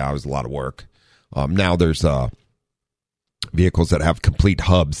press it out. It was a lot of work. Now there's vehicles that have complete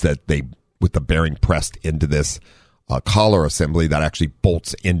hubs that with the bearing pressed into this collar assembly that actually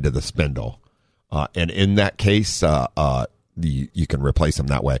bolts into the spindle. And in that case, you can replace them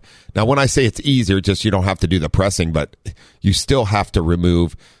that way. Now, when I say it's easier, just you don't have to do the pressing, but you still have to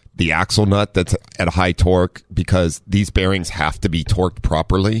remove the axle nut that's at a high torque because these bearings have to be torqued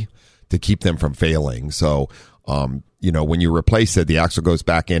properly to keep them from failing. So, when you replace it, the axle goes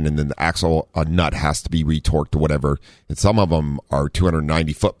back in, and then the axle nut has to be retorqued or whatever. And some of them are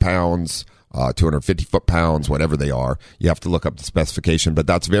 290 foot-pounds, 250 foot-pounds, whatever they are. You have to look up the specification, but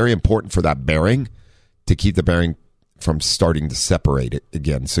that's very important for that bearing to keep the bearing from starting to separate it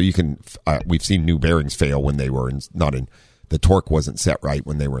again. So you can, we've seen new bearings fail when they were the torque wasn't set right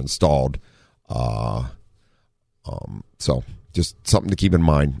when they were installed. So just something to keep in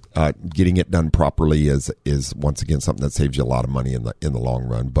mind. Getting it done properly is once again something that saves you a lot of money in the long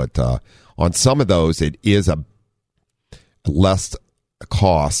run. But on some of those, it is a less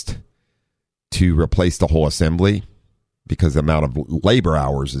cost to replace the whole assembly because the amount of labor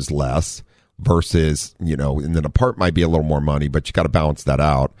hours is less versus, and then a part might be a little more money, but you got to balance that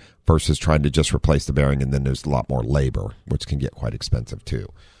out versus trying to just replace the bearing, and then there's a lot more labor, which can get quite expensive too.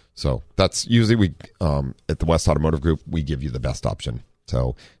 So that's usually we at the West Automotive Group, we give you the best option.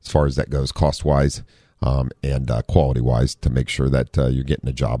 So as far as that goes, cost-wise and quality-wise, to make sure that you're getting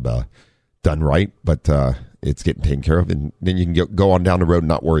the job done right, but it's getting taken care of, and then you can go on down the road and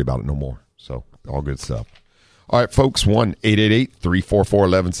not worry about it no more. So all good stuff. All right, folks,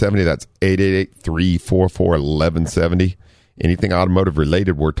 1-888-344-1170. That's 888-344-1170. Anything automotive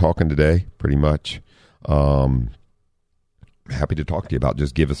related we're talking today, pretty much. Happy to talk to you about.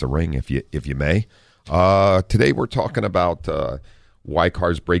 Just give us a ring if you may. Today we're talking about why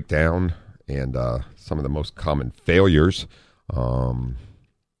cars break down and some of the most common failures. The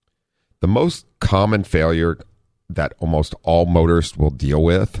most common failure that almost all motorists will deal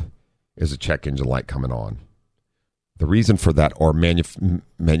with is a check engine light coming on. The reason for that, or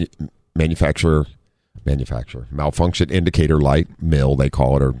manufacturer malfunction indicator light, MIL they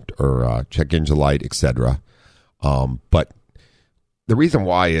call it, or check engine light, etc. But the reason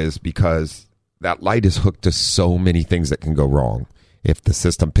why is because that light is hooked to so many things that can go wrong. If the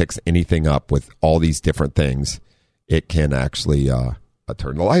system picks anything up with all these different things, it can actually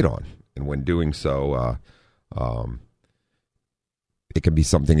turn the light on. And when doing so, it can be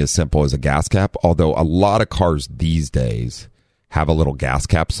something as simple as a gas cap, although a lot of cars these days have a little gas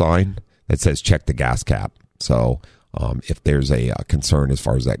cap sign that says check the gas cap. So if there's a concern as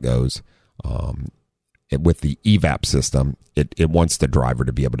far as that goes, with the EVAP system, it wants the driver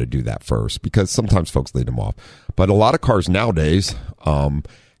to be able to do that first, because sometimes folks lead them off. But a lot of cars nowadays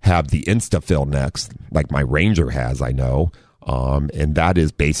have the InstaFill next, like my Ranger has, I know. And that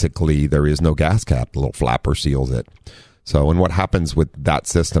is basically, there is no gas cap. The little flapper seals it. So, and what happens with that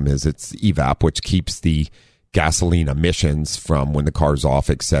system is it's EVAP, which keeps the gasoline emissions from when the car's off,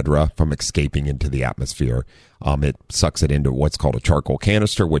 etc., from escaping into the atmosphere. It sucks it into what's called a charcoal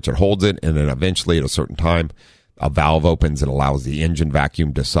canister, which it holds it, and then eventually at a certain time, a valve opens and allows the engine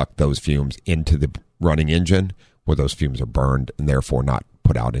vacuum to suck those fumes into the running engine, where those fumes are burned and therefore not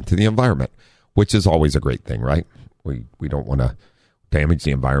put out into the environment, which is always a great thing, right? We don't want to damage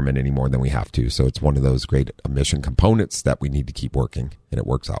the environment any more than we have to. So it's one of those great emission components that we need to keep working, and it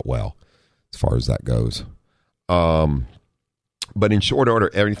works out well as far as that goes. But in short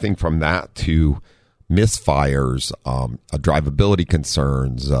order, everything from that to misfires, drivability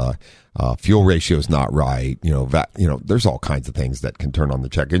concerns, fuel ratio is not right. There's all kinds of things that can turn on the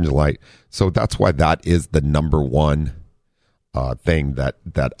check engine light. So that's why that is the number one thing that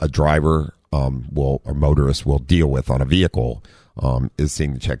a driver or motorist will deal with on a vehicle, is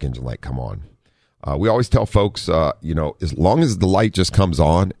seeing the check engine light come on. We always tell folks, as long as the light just comes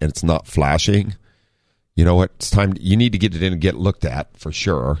on and it's not flashing, you know what, it's time. You need to get it in and get looked at for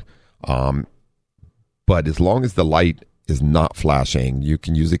sure. But as long as the light is not flashing, you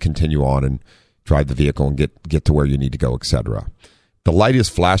can usually continue on and drive the vehicle and get to where you need to go, etc. The light is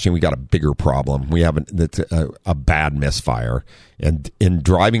flashing, we got a bigger problem. We have a bad misfire. And in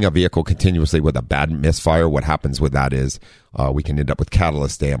driving a vehicle continuously with a bad misfire, what happens with that is we can end up with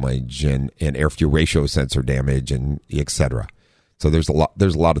catalyst damage and air fuel ratio sensor damage and etc. So there's a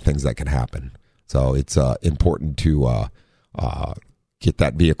lot of things that can happen. So it's important to get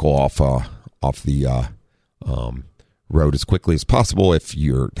that vehicle off the road as quickly as possible if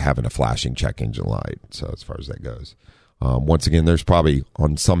you're having a flashing check engine light. So as far as that goes. Once again, there's probably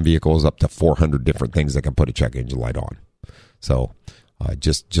on some vehicles up to 400 different things that can put a check engine light on. So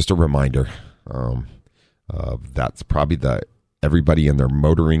just a reminder, that's probably everybody in their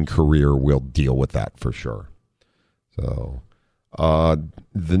motoring career will deal with that for sure. So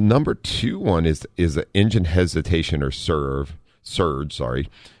the number 2 one is the engine hesitation or surge.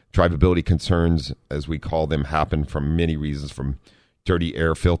 Drivability concerns, as we call them, happen from many reasons, from dirty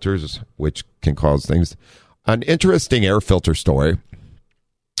air filters, which can cause things. An interesting air filter story.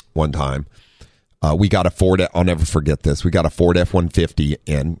 One time, we got a Ford. I'll never forget this. We got a Ford F-150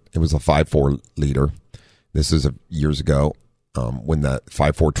 in. It was a 5.4 liter. This is years ago, when the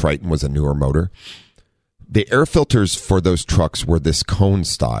 5.4 Triton was a newer motor. The air filters for those trucks were this cone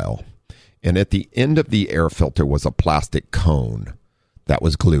style, and at the end of the air filter was a plastic cone that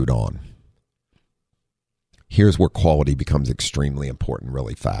was glued on. Here's where quality becomes extremely important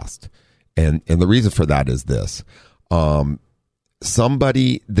really fast. And the reason for that is this.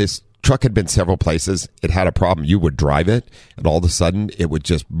 This truck had been several places. It had a problem. You would drive it, and all of a sudden, it would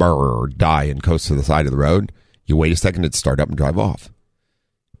just die and coast to the side of the road. You wait a second, it'd start up and drive off.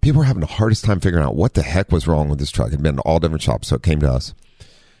 People were having the hardest time figuring out what the heck was wrong with this truck. It had been in all different shops, so it came to us.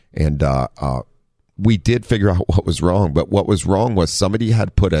 And we did figure out what was wrong, but what was wrong was somebody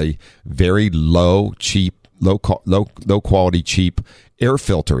had put a very low quality, cheap air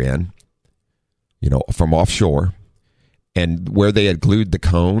filter in, from offshore. And where they had glued the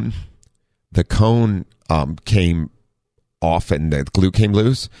cone came off and the glue came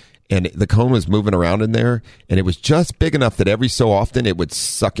loose, and the cone was moving around in there, and it was just big enough that every so often it would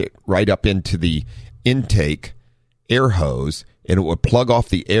suck it right up into the intake air hose, and it would plug off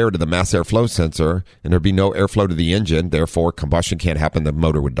the air to the mass airflow sensor, and there'd be no airflow to the engine. Therefore, combustion can't happen. The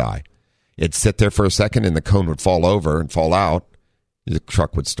motor would die. It'd sit there for a second, and the cone would fall over and fall out. The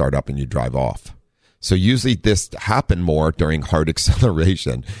truck would start up, and you'd drive off. So usually this happened more during hard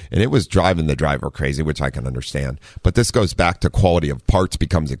acceleration, and it was driving the driver crazy, which I can understand. But this goes back to quality of parts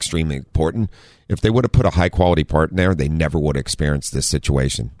becomes extremely important. If they would have put a high-quality part in there, they never would have experienced this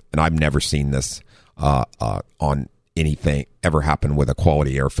situation. And I've never seen this on anything ever happen with a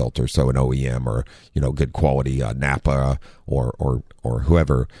quality air filter, so an OEM or good quality Napa or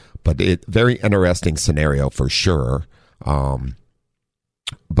whoever. But very interesting scenario for sure.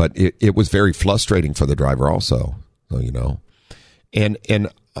 But it was very frustrating for the driver also, and an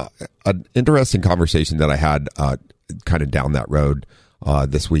interesting conversation that I had kind of down that road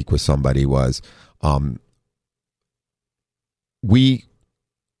this week with somebody was we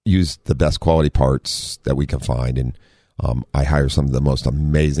use the best quality parts that we can find, and I hire some of the most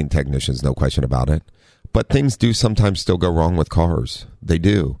amazing technicians, no question about it. But things do sometimes still go wrong with cars. They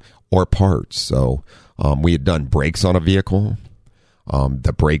do, or parts. So we had done brakes on a vehicle.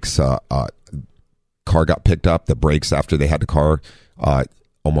 The brakes, car got picked up. The brakes after they had the car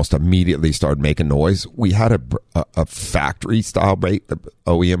almost immediately started making noise. We had a factory style brake,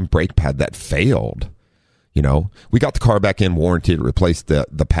 OEM brake pad that failed. We got the car back in warranty to replace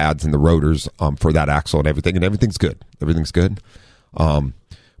the pads and the rotors for that axle and everything's good. Everything's good.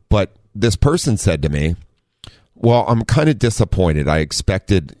 But this person said to me, well, I'm kind of disappointed. I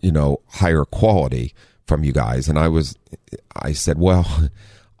expected, higher quality from you guys. And I said, well,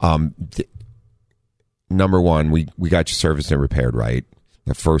 number one, we got you serviced and repaired, right?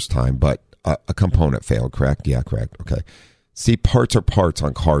 The first time, but a component failed, correct? Yeah, correct. Okay. See, parts are parts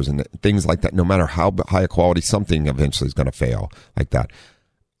on cars and things like that. No matter how high a quality, something eventually is going to fail like that.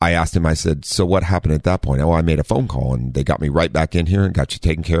 I asked him, I said, so what happened at that point? Oh, I made a phone call and they got me right back in here and got you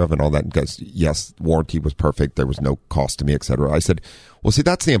taken care of and all that. And guys, yes, warranty was perfect. There was no cost to me, et cetera. I said, well, see,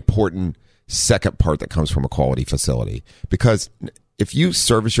 that's the important second part that comes from a quality facility, because if you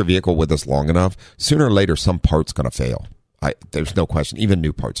service your vehicle with us long enough, sooner or later some part's going to fail. There's no question. Even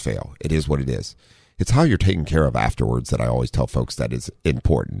new parts fail. It is what it is. It's how you're taken care of afterwards that I always tell folks that is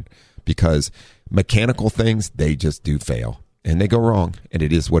important, because mechanical things, they just do fail and they go wrong, and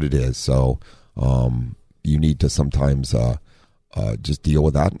it is what it is. So you need to sometimes just deal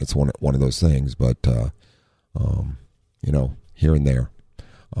with that. It's one of those things, but here and there.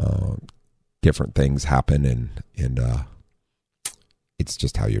 Different things happen, and it's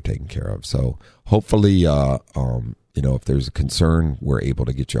just how you're taken care of. So hopefully, if there's a concern, we're able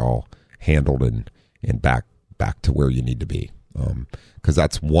to get you all handled and back to where you need to be. Because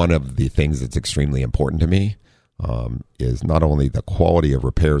that's one of the things that's extremely important to me, is not only the quality of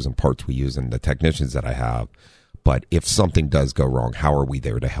repairs and parts we use and the technicians that I have, but if something does go wrong, how are we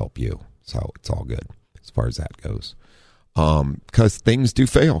there to help you? So it's all good as far as that goes. Because things do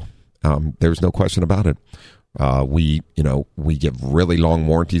fail. There's no question about it. We give really long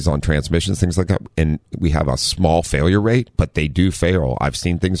warranties on transmissions, things like that, and we have a small failure rate, but they do fail. I've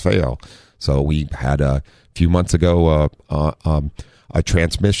seen things fail. So we had a few months ago a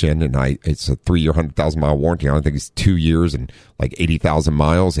transmission, and it's a 3-year, 100,000-mile warranty. I don't think it's 2 years and like 80,000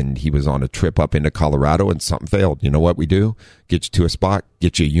 miles, and he was on a trip up into Colorado, and something failed. You know what we do? Get you to a spot,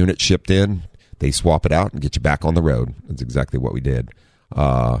 get you a unit shipped in, they swap it out, and get you back on the road. That's exactly what we did.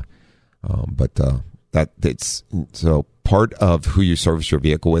 So part of who you service your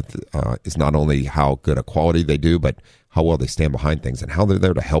vehicle with is not only how good a quality they do, but how well they stand behind things and how they're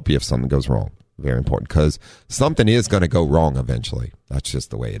there to help you if something goes wrong. Very important, because something is going to go wrong eventually. That's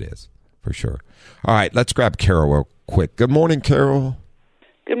just the way it is, for sure. All right, let's grab Carol real quick. Good morning, Carol.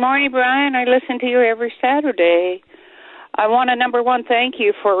 Good morning, Brian. I listen to you every Saturday. I want to, number one, thank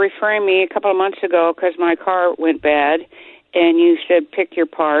you for referring me a couple of months ago because my car went bad. And you said pick your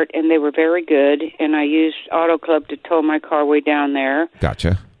part, and they were very good. And I used Auto Club to tow my car way down there.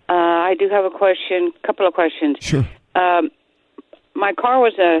 Gotcha. I do have a couple of questions. Sure. My car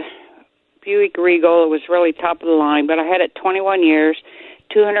was Buick Regal. It was really top of the line, but I had it 21 years,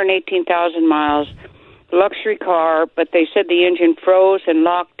 218,000 miles, luxury car, but they said the engine froze and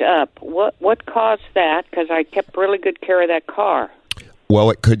locked up. What caused that? Because I kept really good care of that car. Well,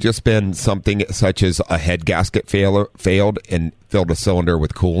 it could just been something such as a head gasket failed and filled a cylinder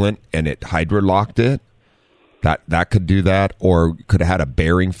with coolant, and it hydrolocked it. That could do that, or could have had a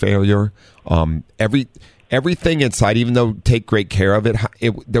bearing failure. Everything inside, even though take great care of it,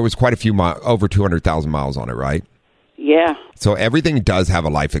 there was quite a few over 200,000 miles on it, right? Yeah. So everything does have a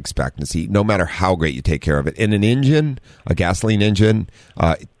life expectancy, no matter how great you take care of it. In an engine, a gasoline engine,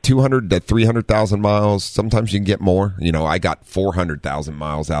 200 to 300,000 miles. Sometimes you can get more. You know, I got 400,000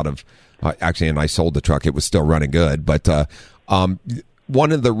 miles out of actually, and I sold the truck. It was still running good, but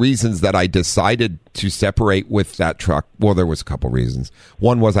one of the reasons that I decided to separate with that truck, well, there was a couple reasons.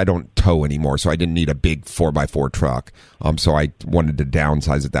 One was I don't tow anymore, so I didn't need a big 4x4 truck. So I wanted to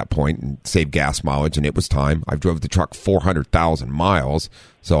downsize at that point and save gas mileage, and it was time. I drove the truck 400,000 miles,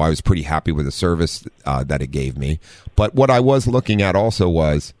 so I was pretty happy with the service that it gave me. But what I was looking at also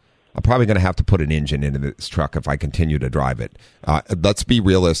was, I'm probably going to have to put an engine into this truck if I continue to drive it. Let's be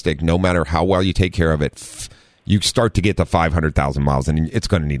realistic. No matter how well you take care of it, you start to get to 500,000 miles, and it's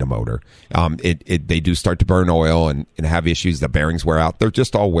going to need a motor. They do start to burn oil and have issues. The bearings wear out. They're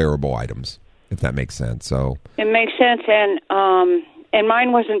just all wearable items, if that makes sense. So it makes sense, and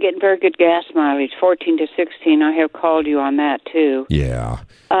mine wasn't getting very good gas mileage, 14 to 16. I have called you on that too. Yeah.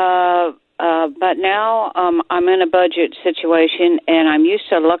 But now I'm in a budget situation, and I'm used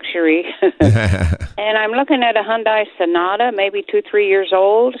to luxury. And I'm looking at a Hyundai Sonata, maybe 2-3 years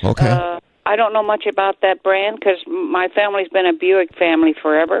old. Okay. I don't know much about that brand because my family's been a Buick family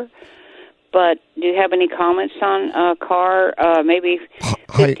forever. But do you have any comments on a car, maybe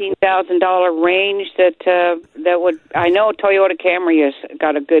 $15,000 range that would? I know Toyota Camry has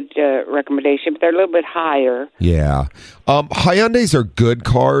got a good recommendation, but they're a little bit higher. Yeah, Hyundais are good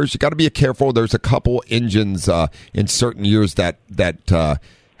cars. You got to be careful. There's a couple engines in certain years that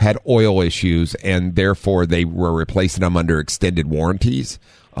had oil issues, and therefore they were replacing them under extended warranties.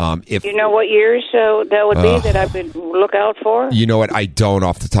 If you know what years that would be that I would look out for? You know what? I don't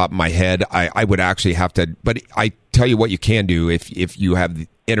off the top of my head. I would actually have to, but I tell you what you can do if you have the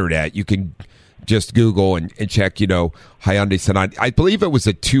internet, you can just Google and check, Hyundai Sonata. I believe it was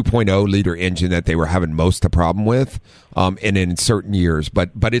a 2.0 liter engine that they were having most of the problem with, and in certain years,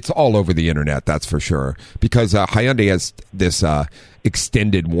 but it's all over the internet, that's for sure, because Hyundai has this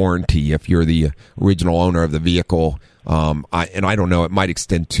extended warranty if you're the original owner of the vehicle. I don't know, it might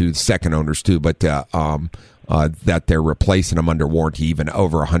extend to second owners too, but that they're replacing them under warranty even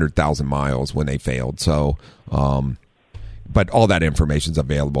over 100,000 miles when they failed. So, but all that information's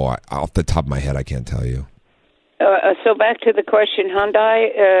available. Off the top of my head, I can't tell you. So back to the question,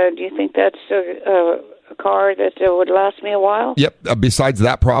 Hyundai, do you think that's a car that would last me a while? Yep. Besides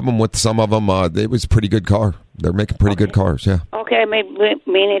that problem with some of them, it was a pretty good car. They're making pretty good cars, yeah. Okay, I may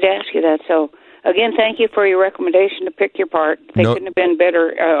need to ask you that. So, again, thank you for your recommendation to pick your part. They couldn't have been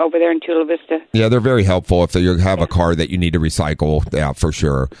better over there in Chula Vista. Yeah, they're very helpful if you have a car that you need to recycle. Yeah, for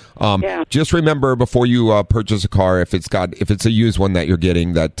sure. Just remember before you purchase a car, if it's a used one that you're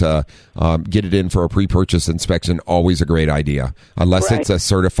getting, that get it in for a pre-purchase inspection. Always a great idea, unless it's a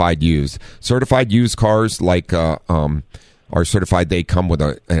certified used. Certified used cars like are certified. They come with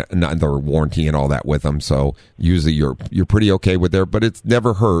another warranty and all that with them. So usually you're pretty okay with there, but it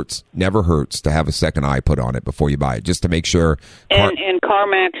never hurts to have a second eye put on it before you buy it, just to make sure. And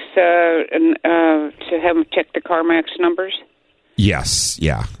CarMax, to have them check the CarMax numbers? Yes.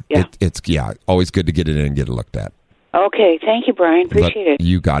 Yeah. It's always good to get it in and get it looked at. Okay. Thank you, Brian. Appreciate it.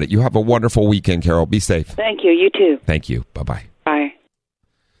 You got it. You have a wonderful weekend, Carol. Be safe. Thank you. You too. Thank you. Bye-bye. Bye.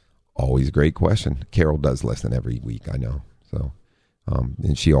 Always a great question. Carol does listen every week, I know. So,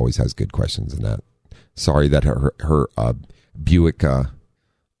 and she always has good questions in that. Sorry that her Buick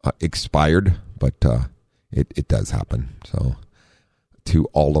expired, but it does happen. So, to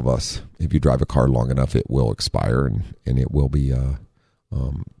all of us, if you drive a car long enough, it will expire and it will be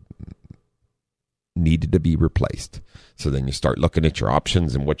needed to be replaced. So then you start looking at your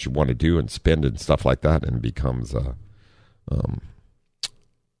options and what you want to do and spend and stuff like that, and it becomes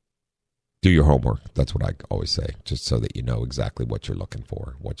do your homework. That's what I always say, just so that you know exactly what you're looking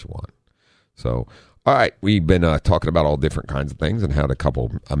for, what you want. So, all right, we've been talking about all different kinds of things and had a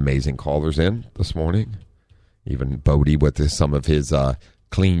couple amazing callers in this morning. Even Bodie with some of his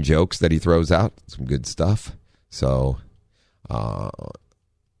clean jokes that he throws out. Some good stuff. So,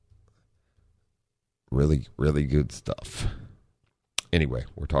 really, really good stuff. Anyway,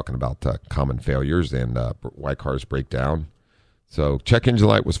 we're talking about common failures and why cars break down. So, check engine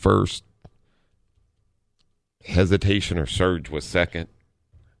light was first. hesitation or surge was second.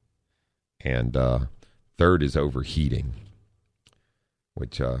 And third is overheating,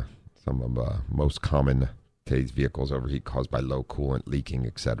 which some of most common today's vehicles overheat caused by low coolant, leaking,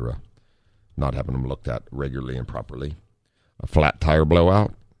 etc. Not having them looked at regularly and properly. A flat tire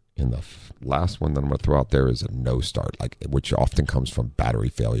blowout. And the last one that I'm going to throw out there is a no start, which often comes from battery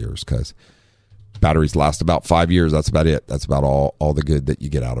failures, because batteries last about 5 years. That's about it. That's about all the good that you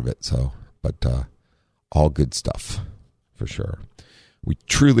get out of it. So, but all good stuff for sure. We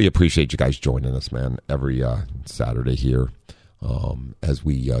truly appreciate you guys joining us, man, every Saturday here as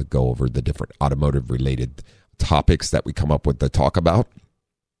we go over the different automotive-related topics that we come up with to talk about.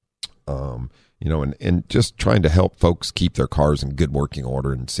 And just trying to help folks keep their cars in good working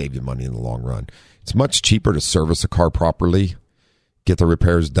order and save you money in the long run. It's much cheaper to service a car properly, get the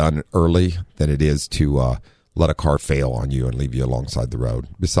repairs done early, than it is to let a car fail on you and leave you alongside the road.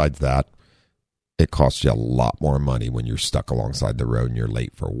 Besides that, it costs you a lot more money when you're stuck alongside the road and you're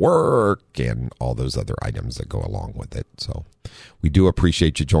late for work and all those other items that go along with it. So we do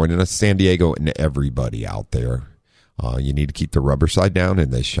appreciate you joining us, San Diego, and everybody out there. You need to keep the rubber side down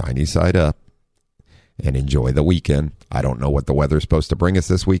and the shiny side up and enjoy the weekend. I don't know what the weather's supposed to bring us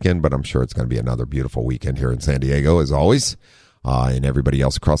this weekend, but I'm sure it's going to be another beautiful weekend here in San Diego, as always. And everybody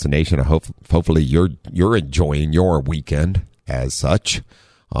else across the nation, hopefully you're enjoying your weekend as such.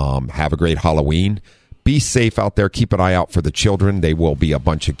 Have a great Halloween. Be safe out there. Keep an eye out for the children. They will be a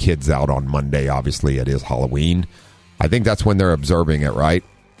bunch of kids out on Monday. Obviously, it is Halloween. I think that's when they're observing it, right,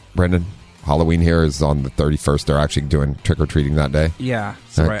 Brendan? Halloween here is on the 31st. They're actually doing trick-or-treating that day. Yeah,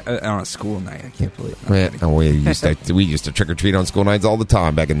 right on a school night. I can't believe it. We used to trick-or-treat on school nights all the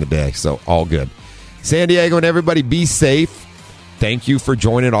time back in the day, so all good. San Diego and everybody, be safe. Thank you for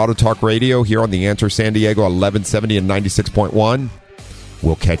joining Auto Talk Radio here on The Answer San Diego, 1170 and 96.1.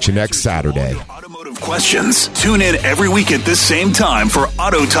 We'll catch you next Saturday. Automotive questions. Tune in every week at this same time for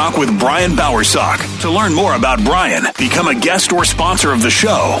Auto Talk with Brian Bowersock. To learn more about Brian, become a guest or sponsor of the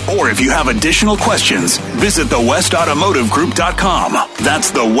show, or if you have additional questions, visit thewestautomotivegroup.com.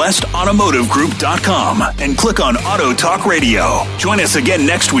 That's thewestautomotivegroup.com and click on Auto Talk Radio. Join us again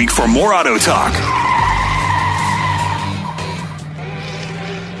next week for more Auto Talk.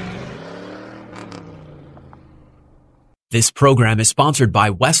 This program is sponsored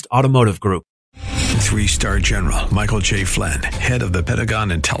by West Automotive Group. 3-star General Michael J. Flynn, head of the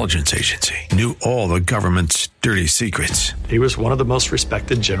Pentagon Intelligence Agency, knew all the government's dirty secrets. He was one of the most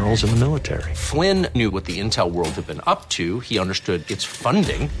respected generals in the military. Flynn knew what the intel world had been up to. He understood its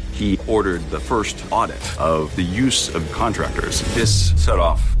funding. He ordered the first audit of the use of contractors. This set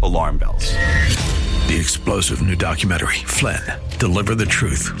off alarm bells. The explosive new documentary, Flynn, Deliver the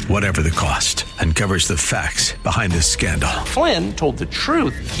Truth, Whatever the Cost, uncovers the facts behind this scandal. Flynn told the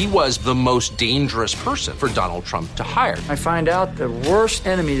truth. He was the most dangerous person for Donald Trump to hire. I find out the worst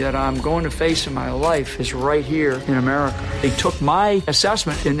enemy that I'm going to face in my life is right here in America. They took my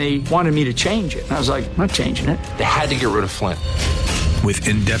assessment and they wanted me to change it. And I was like, I'm not changing it. They had to get rid of Flynn. With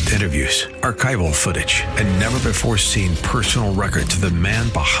in-depth interviews, archival footage, and never-before-seen personal records of the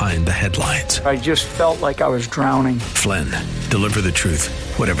man behind the headlines. I just felt like I was drowning. Flynn, Deliver the Truth,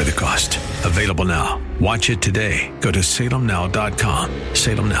 Whatever the Cost. Available now. Watch it today. Go to salemnow.com.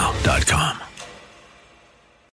 salemnow.com.